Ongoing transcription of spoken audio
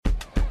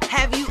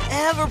Have you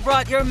ever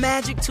brought your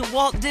magic to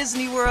Walt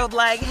Disney World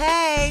like,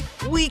 hey,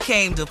 we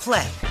came to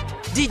play?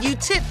 Did you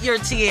tip your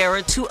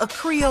tiara to a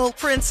Creole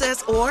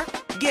princess or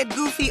get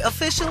goofy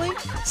officially?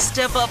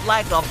 Step up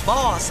like a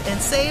boss and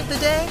save the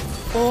day?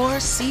 Or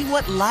see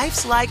what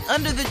life's like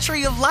under the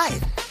tree of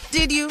life?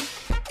 Did you?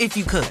 If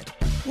you could.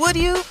 Would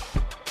you?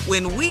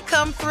 When we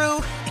come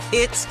through,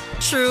 it's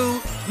true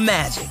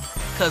magic.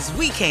 'Cause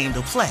we came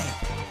to play.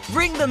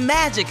 Bring the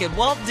magic at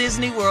Walt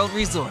Disney World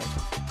Resort.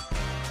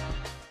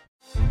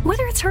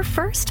 Whether it's her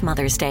first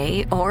Mother's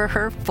Day or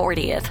her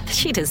 40th,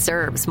 she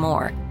deserves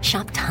more.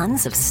 Shop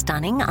tons of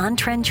stunning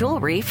on-trend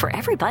jewelry for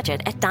every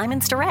budget at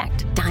Diamonds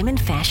Direct. Diamond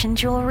fashion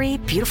jewelry,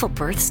 beautiful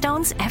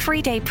birthstones,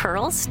 everyday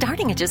pearls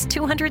starting at just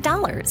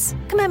 $200.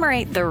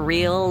 Commemorate the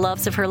real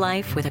loves of her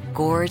life with a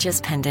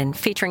gorgeous pendant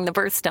featuring the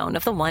birthstone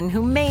of the one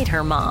who made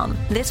her mom.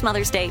 This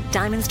Mother's Day,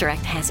 Diamonds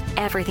Direct has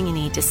everything you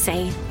need to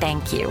say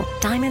thank you.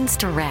 Diamonds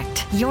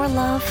Direct. Your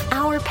love,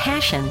 our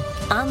passion.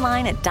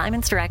 Online at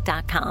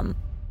diamondsdirect.com.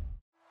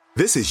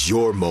 This is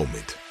your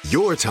moment,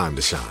 your time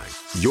to shine,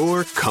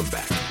 your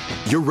comeback.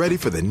 You're ready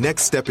for the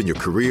next step in your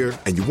career,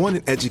 and you want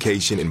an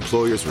education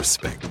employers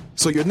respect.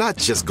 So you're not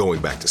just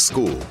going back to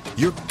school,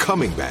 you're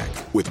coming back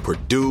with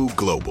Purdue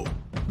Global.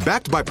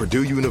 Backed by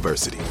Purdue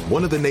University,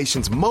 one of the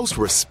nation's most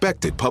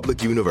respected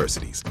public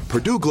universities,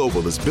 Purdue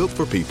Global is built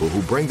for people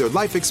who bring their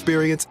life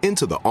experience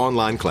into the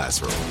online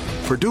classroom.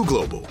 Purdue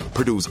Global,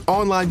 Purdue's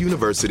online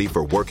university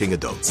for working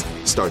adults.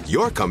 Start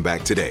your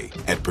comeback today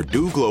at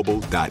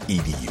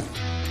purdueglobal.edu.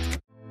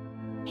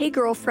 Hey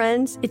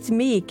girlfriends, it's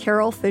me,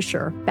 Carol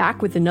Fisher,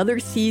 back with another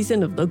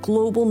season of the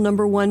global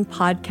 #1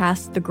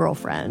 podcast, The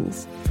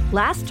Girlfriends.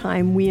 Last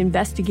time, we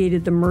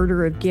investigated the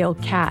murder of Gail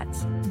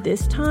Katz.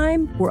 This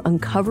time, we're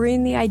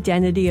uncovering the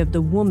identity of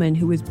the woman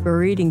who was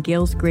buried in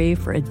Gail's grave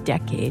for a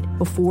decade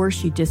before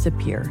she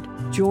disappeared.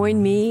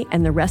 Join me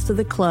and the rest of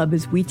the club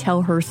as we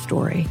tell her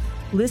story.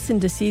 Listen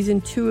to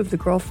Season 2 of The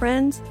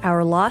Girlfriends,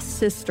 Our Lost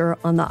Sister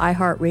on the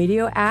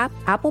iHeartRadio app,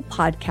 Apple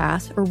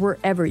Podcasts, or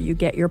wherever you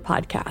get your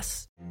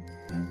podcasts.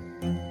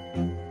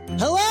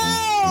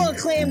 Hello,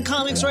 acclaimed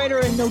comics writer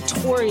and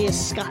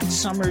notorious Scott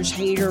Summers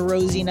hater,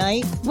 Rosie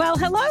Knight. Well,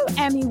 hello,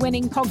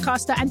 Emmy-winning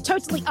podcaster and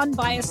totally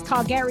unbiased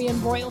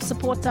Targaryen royal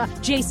supporter,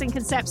 Jason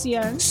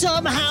Concepcion.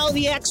 Somehow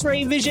the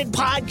X-Ray Vision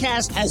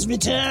podcast has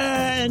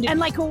returned. And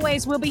like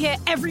always, we'll be here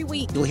every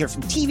week. You'll hear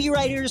from TV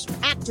writers,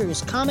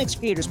 actors, comics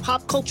creators,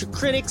 pop culture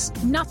critics.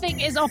 Nothing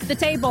is off the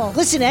table.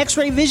 Listen to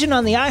X-Ray Vision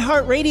on the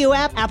iHeartRadio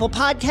app, Apple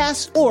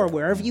Podcasts, or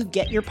wherever you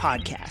get your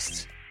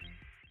podcasts.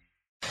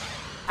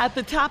 At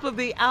the top of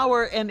the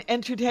hour in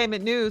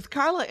entertainment news,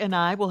 Carla and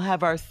I will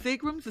have our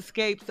Seagram's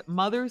Escapes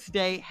Mother's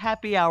Day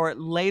happy hour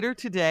later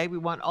today. We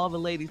want all the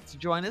ladies to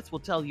join us. We'll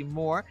tell you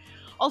more.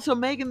 Also,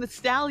 Megan Thee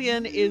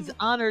Stallion is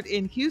honored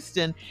in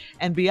Houston,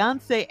 and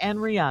Beyonce and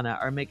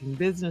Rihanna are making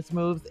business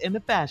moves in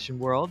the fashion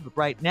world. But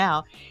right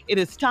now, it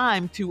is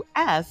time to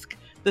ask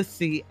the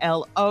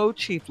CLO,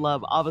 Chief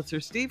Love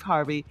Officer Steve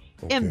Harvey,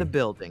 in the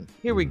building.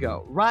 Here we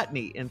go.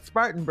 Rodney in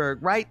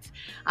Spartanburg writes,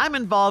 I'm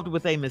involved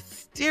with a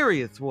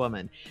mysterious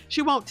woman.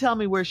 She won't tell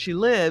me where she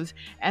lives,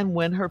 and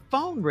when her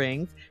phone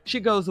rings, she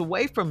goes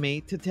away from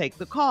me to take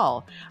the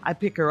call. I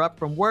pick her up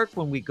from work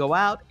when we go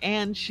out,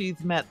 and she's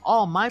met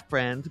all my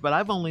friends, but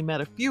I've only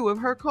met a few of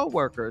her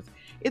coworkers.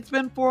 It's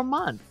been 4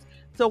 months.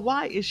 So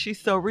why is she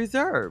so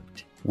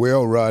reserved?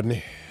 Well,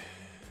 Rodney,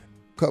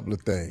 a couple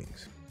of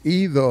things.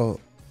 Either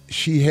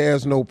she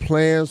has no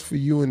plans for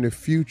you in the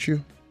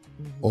future,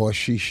 or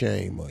she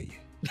shame of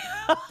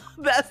you.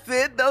 That's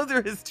it? Those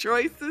are his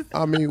choices?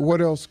 I mean, what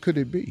else could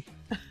it be?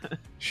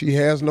 She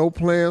has no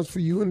plans for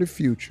you in the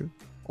future,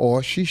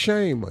 or she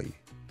shame of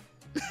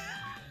you.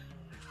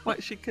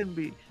 What, she couldn't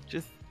be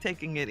just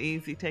taking it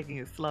easy, taking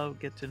it slow,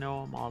 get to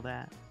know him, all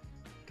that?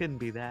 Couldn't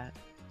be that.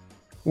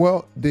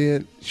 Well,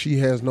 then she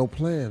has no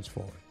plans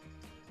for it.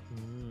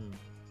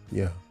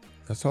 Yeah,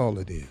 that's all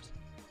it is.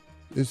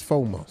 It's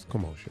 4 months.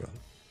 Come on, Shirley.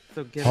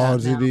 So get hard out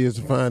as now. it is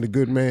to find a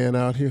good man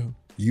out here,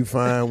 you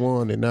find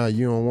one and now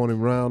you don't want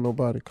him around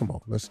nobody. Come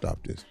on, let's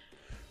stop this.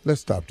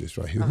 Let's stop this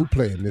right here. Who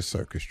playing this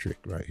circus trick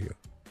right here?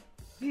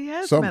 He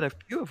has met a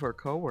few of her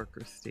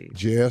coworkers, Steve.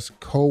 Just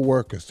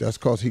co-workers. That's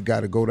because he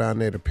got to go down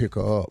there to pick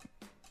her up.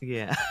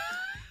 Yeah.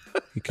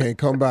 He can't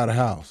come by the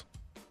house.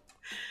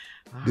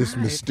 This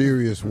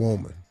mysterious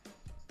woman.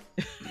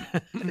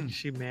 Is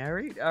she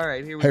married? All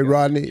right, here we Hey, go.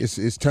 Rodney,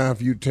 it's time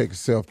for you to take a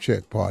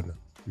self-check, partner.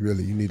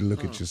 Really, you need to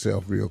look at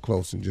yourself real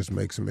close and just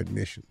make some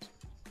admissions.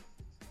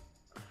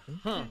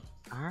 All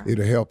right.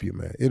 It'll help you,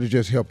 man. It'll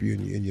just help you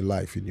in your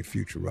life, in your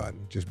future, Rodney.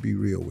 Just be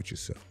real with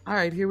yourself. All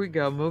right, here we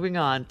go. Moving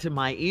on to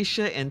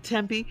Maisha in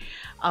Tempe.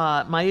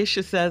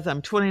 Maisha says,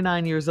 I'm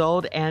 29 years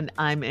old and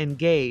I'm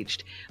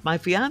engaged. My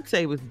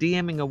fiance was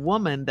DMing a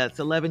woman that's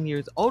 11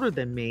 years older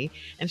than me,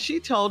 and she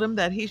told him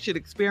that he should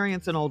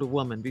experience an older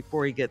woman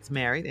before he gets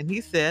married, and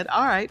he said,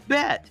 all right,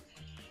 bet.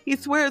 He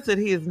swears that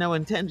he has no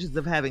intentions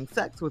of having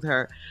sex with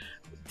her.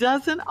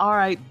 Doesn't all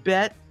right,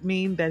 bet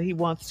mean that he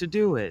wants to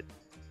do it?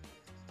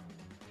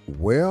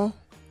 Well,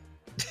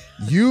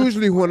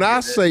 usually when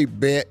I say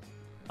bet,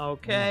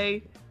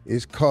 Okay.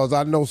 it's because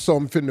I know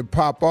something finna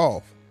pop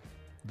off.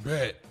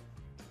 Bet.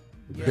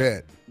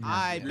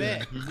 I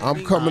bet.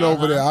 I'm coming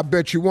over there. I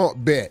bet you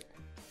won't bet.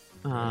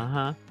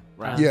 Uh-huh.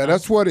 Right. Yeah,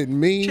 that's what it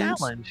means.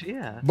 Challenge,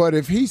 yeah. But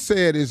if he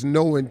said it's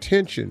no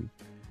intention,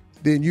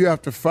 then you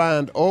have to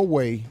find a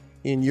way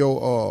in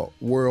your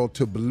world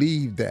to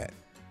believe that.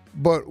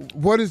 But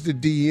what is the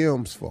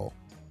DMs for?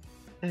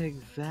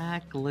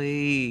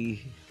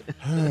 Exactly.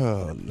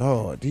 Oh,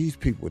 Lord, these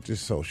people with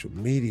this social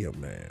media,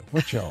 man.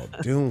 What y'all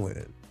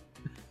doing?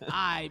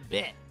 I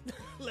bet.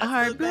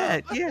 I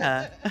bet,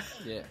 yeah.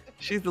 Yeah.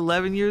 She's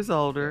 11 years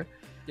older.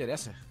 Yeah,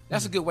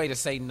 that's a good way to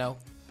say no.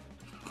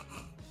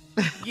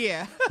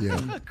 Yeah.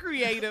 Yeah.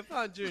 Creative,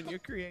 huh, Junior?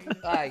 Creative.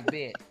 I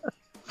bet.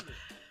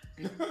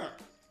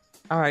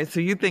 All right, so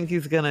you think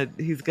he's gonna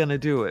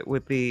do it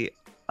with the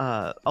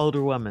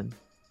older woman?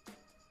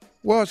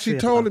 Well, she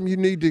told him you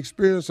need to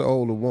experience an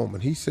older woman.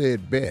 He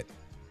said bet.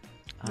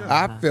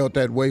 I felt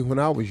that way when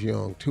I was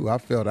young, too. I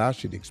felt I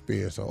should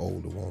experience an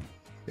older woman.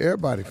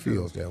 Everybody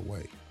feels that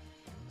way.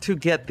 To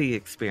get the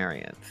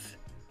experience.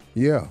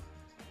 Yeah.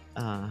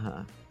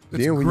 Uh-huh.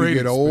 Then when you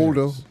get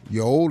older,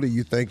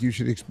 you think you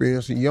should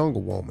experience a younger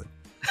woman.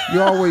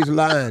 You're always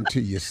lying to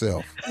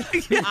yourself.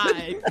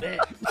 I bet.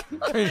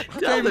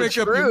 Can't make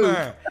up your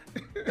mind.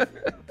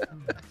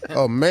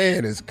 A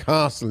man is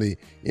constantly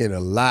in a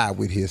lie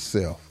with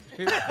himself.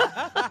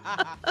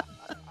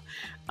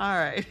 All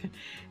right,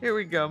 here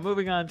we go.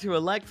 Moving on to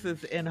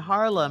Alexis in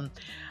Harlem.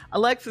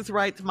 Alexis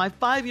writes, my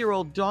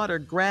 5-year-old daughter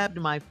grabbed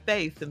my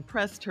face and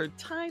pressed her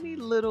tiny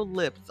little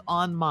lips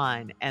on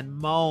mine and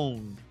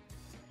moaned.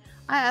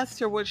 I asked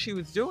her what she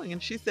was doing,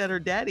 and she said her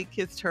daddy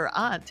kissed her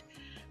aunt,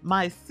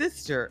 my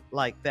sister,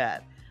 like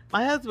that.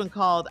 My husband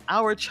called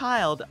our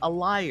child a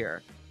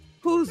liar.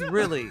 Who's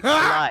really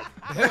lying?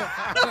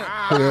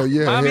 Hell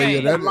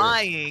yeah, that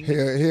lying.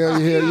 Hell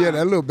yeah,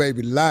 that little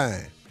baby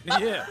lying.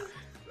 Yeah.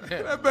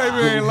 That baby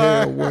ain't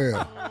lying.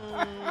 Well.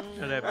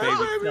 That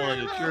baby's telling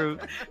the truth.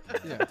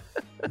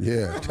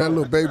 Yeah, that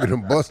little baby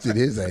done busted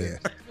his ass.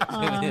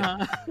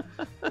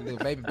 Little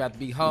baby about to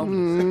be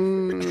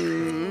home.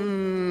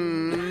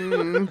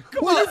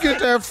 Where you get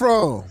that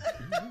from?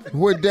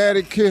 Where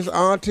daddy kiss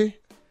auntie?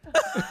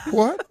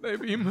 What?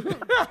 Baby,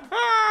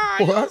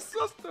 what?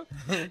 Sister.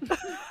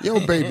 Yo,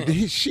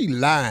 baby, she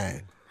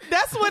lying.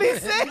 That's what he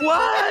said.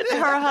 What?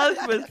 Her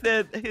husband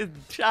said his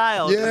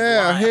child.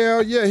 Yeah,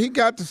 hell yeah, he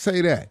got to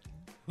say that.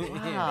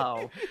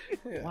 Wow.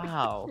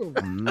 Wow.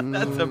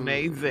 That's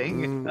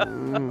amazing.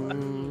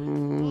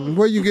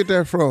 Where you get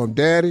that from,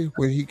 daddy,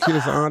 when he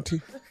kissed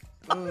auntie?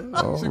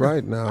 All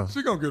right now.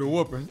 She gonna get a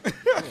whooping.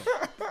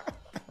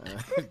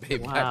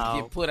 Baby about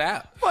to get put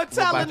out. For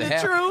telling the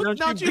truth.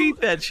 Don't you beat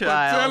that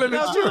child.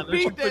 Don't you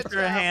beat that put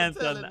your child hands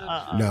for on.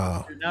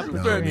 telling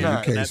No, you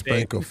can't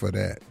spank her for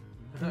that.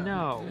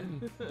 No.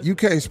 You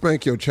can't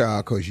spank your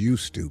child because you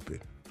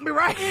stupid.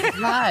 Right.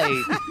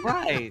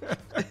 Right.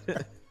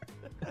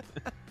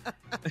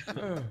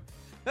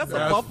 That's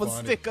a bumper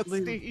sticker,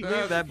 Steve.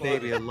 Leave that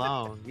baby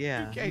alone.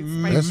 Yeah.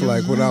 That's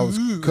like when I was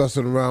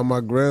cussing around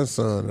my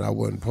grandson and I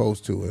wasn't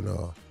supposed to, and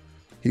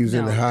he was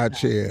in the high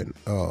chair, and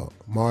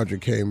Marjorie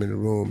came in the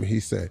room and he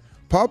said,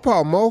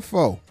 "Papa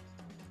mofo."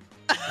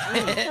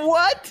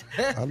 What?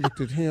 I looked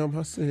at him.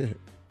 I said,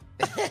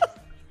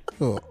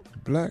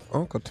 "Look, Black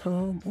Uncle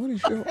Tom, what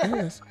is your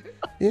ass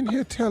in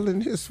here telling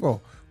this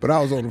for?" But I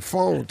was on the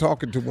phone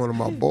talking to one of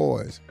my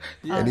boys,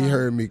 and he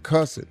heard me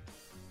cussing.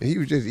 And he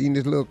was just eating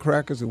his little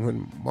crackers, and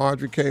when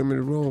Marjorie came in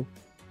the room,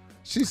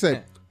 he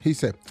said,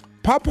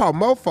 "Papa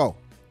mofo,"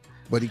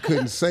 but he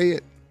couldn't say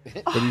it.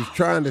 But he was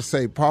trying to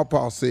say,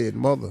 "Papa said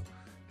mother,"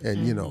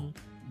 and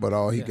but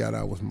all he got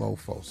out was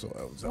mofo. So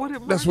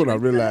that's when I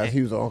realized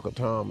he was Uncle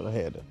Tom, and I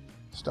had to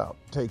stop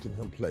taking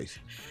him places.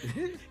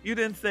 You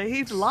didn't say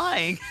he's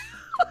lying.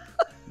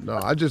 No,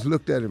 I just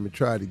looked at him and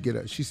tried to get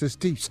up. She said,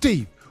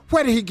 Steve,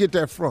 where did he get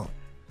that from?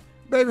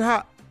 Baby,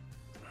 how?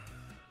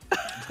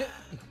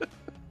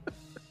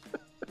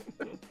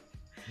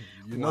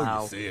 You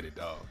know you said it,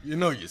 dog. You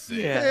know you said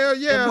it. Hell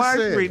yeah, I said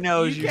Marjorie it.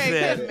 knows you said You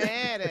it. can't get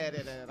mad at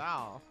it at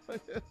all.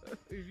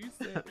 You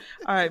said it.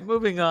 All right,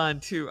 moving on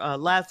to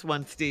last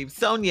one, Steve.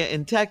 Sonia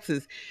in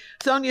Texas.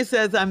 Sonia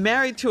says, I'm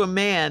married to a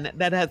man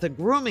that has a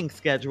grooming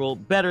schedule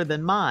better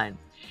than mine.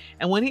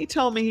 And when he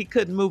told me he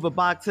couldn't move a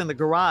box in the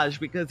garage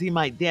because he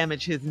might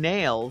damage his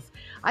nails,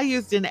 I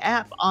used an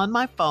app on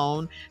my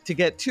phone to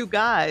get 2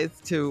 guys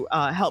to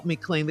help me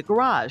clean the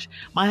garage.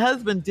 My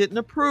husband didn't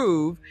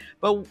approve,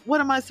 but what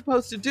am I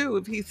supposed to do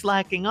if he's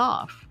slacking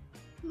off?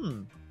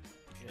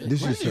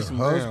 This is her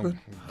husband?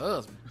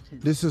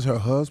 This is her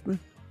husband?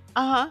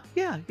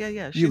 Yeah.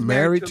 She's You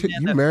married to a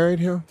man that- married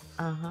him?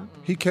 Uh-huh.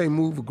 He can't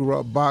move a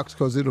garage box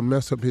because it'll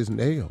mess up his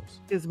nails.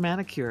 His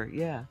manicure,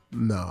 yeah.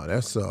 No,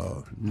 that's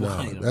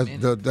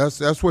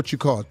that's what you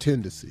call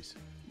tendencies.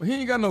 But he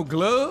ain't got no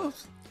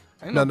gloves.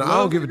 Ain't No, I gloves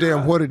don't give a in the damn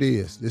garage. what it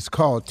is. It's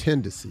called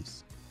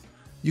tendencies.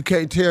 You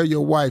can't tell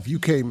your wife you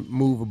can't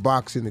move a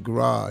box in the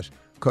garage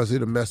because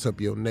it'll mess up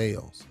your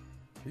nails.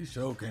 He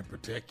sure can't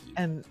protect you.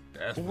 And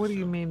That's what do for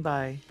you sure. mean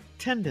by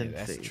tendencies.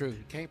 Yeah, that's true.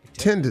 You can't protect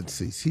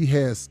Tendencies. He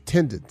has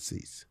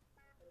tendencies.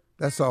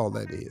 That's all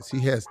that is. He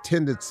has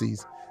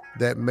tendencies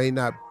that may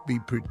not be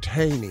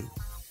pertaining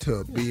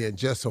to being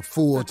just a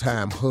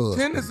full-time husband.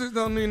 Tendencies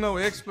don't need no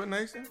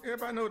explanation.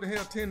 Everybody know what the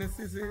hell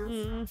tendencies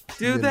is.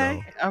 Do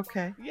they?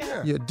 Okay.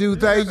 Yeah. Yeah, do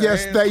they?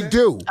 Yes, they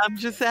do.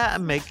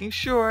 I'm making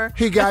sure.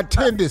 He got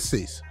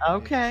tendencies.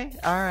 Okay.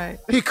 All right.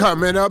 He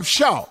coming up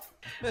short.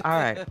 All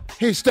right.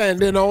 He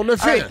standing on the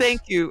All right. fence.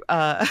 Thank you,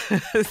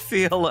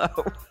 CLO.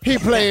 He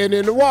playing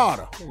in the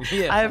water.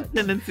 Yeah. I have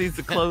tendencies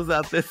to close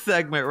out this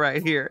segment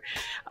right here.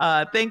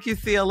 Thank you,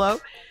 CLO.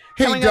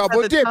 He Coming up at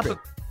double the top dipping.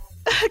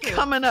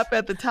 Coming up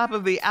at the top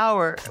of the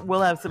hour,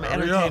 we'll have some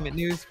entertainment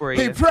news for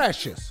you. He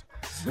precious.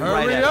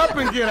 Hurry up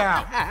and get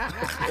out.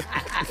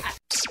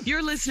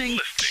 You're listening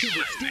to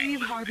the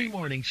Steve Harvey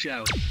Morning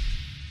Show.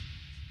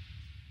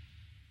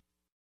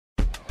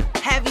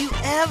 Have you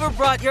ever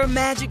brought your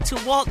magic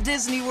to Walt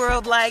Disney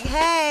World like,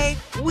 hey,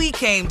 we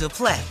came to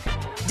play?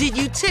 Did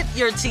you tip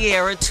your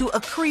tiara to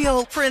a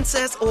Creole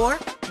princess or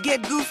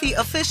get goofy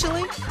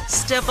officially?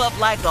 Step up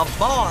like a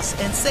boss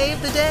and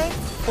save the day?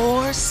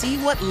 Or see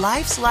what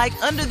life's like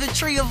under the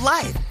tree of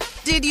life?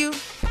 Did you?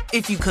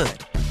 If you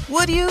could.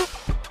 Would you?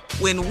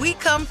 When we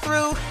come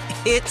through,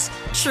 it's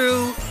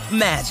true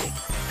magic.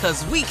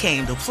 'Cause we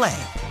came to play.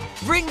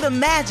 Bring the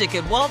magic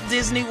at Walt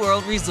Disney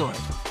World Resort.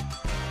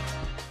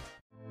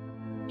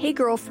 Hey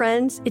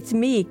girlfriends, it's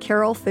me,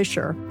 Carol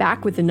Fisher,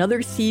 back with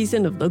another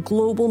season of the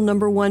global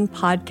 #1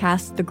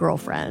 podcast, The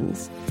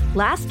Girlfriends.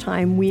 Last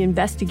time, we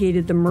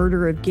investigated the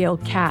murder of Gail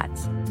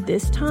Katz.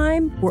 This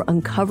time, we're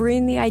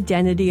uncovering the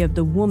identity of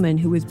the woman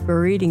who was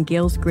buried in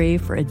Gail's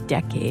grave for a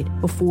decade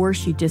before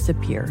she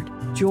disappeared.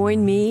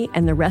 Join me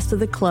and the rest of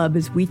the club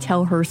as we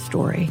tell her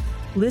story.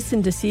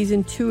 Listen to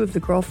Season 2 of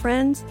The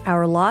Girlfriends,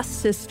 Our Lost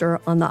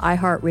Sister on the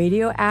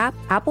iHeartRadio app,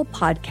 Apple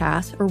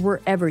Podcasts, or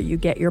wherever you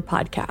get your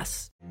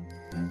podcasts.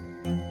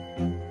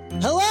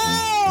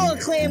 Hello,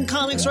 acclaimed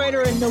comics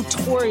writer and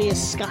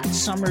notorious Scott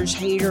Summers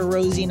hater,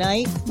 Rosie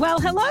Knight. Well,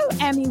 hello,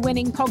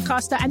 Emmy-winning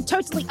podcaster and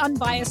totally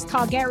unbiased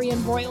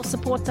Targaryen royal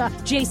supporter,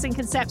 Jason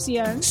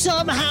Concepcion.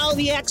 Somehow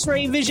the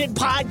X-Ray Vision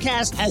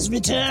podcast has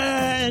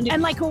returned.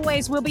 And like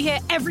always, we'll be here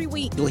every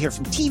week. You'll hear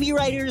from TV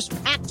writers,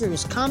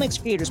 actors, comics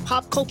creators,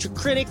 pop culture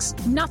critics.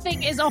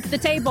 Nothing is off the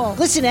table.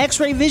 Listen to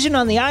X-Ray Vision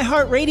on the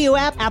iHeartRadio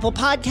app, Apple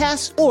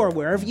Podcasts, or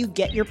wherever you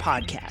get your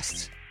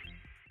podcasts.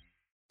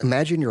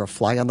 Imagine you're a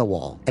fly on the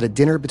wall at a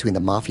dinner between the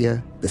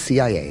mafia, the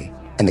CIA,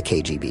 and the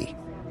KGB.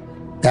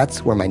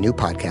 That's where my new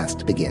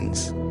podcast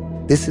begins.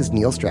 This is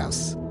Neil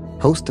Strauss,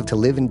 host of To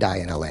Live and Die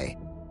in LA,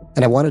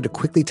 and I wanted to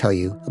quickly tell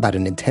you about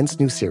an intense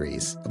new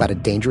series about a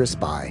dangerous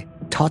spy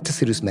taught to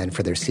seduce men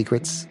for their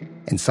secrets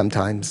and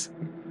sometimes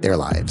their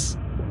lives.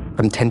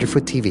 From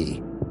Tenderfoot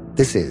TV,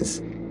 this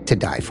is To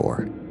Die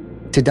For.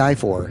 To Die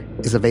For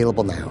is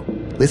available now.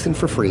 Listen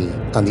for free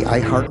on the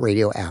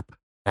iHeartRadio app,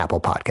 Apple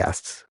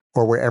Podcasts,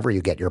 or wherever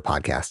you get your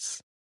podcasts.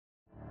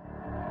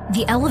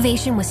 The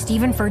Elevation with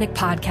Stephen Furtick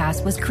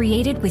podcast was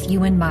created with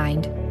you in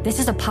mind. This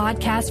is a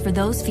podcast for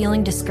those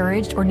feeling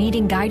discouraged or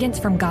needing guidance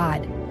from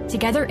God.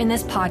 Together in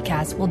this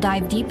podcast, we'll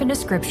dive deep into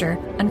Scripture,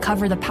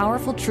 uncover the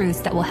powerful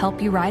truths that will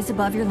help you rise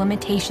above your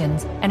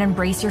limitations and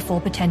embrace your full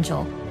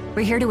potential.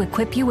 We're here to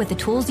equip you with the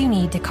tools you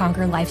need to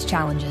conquer life's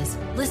challenges.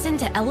 Listen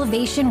to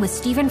Elevation with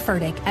Stephen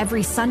Furtick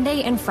every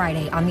Sunday and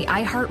Friday on the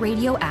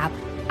iHeartRadio app,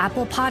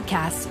 Apple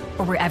Podcasts,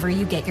 or wherever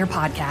you get your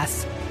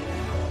podcasts.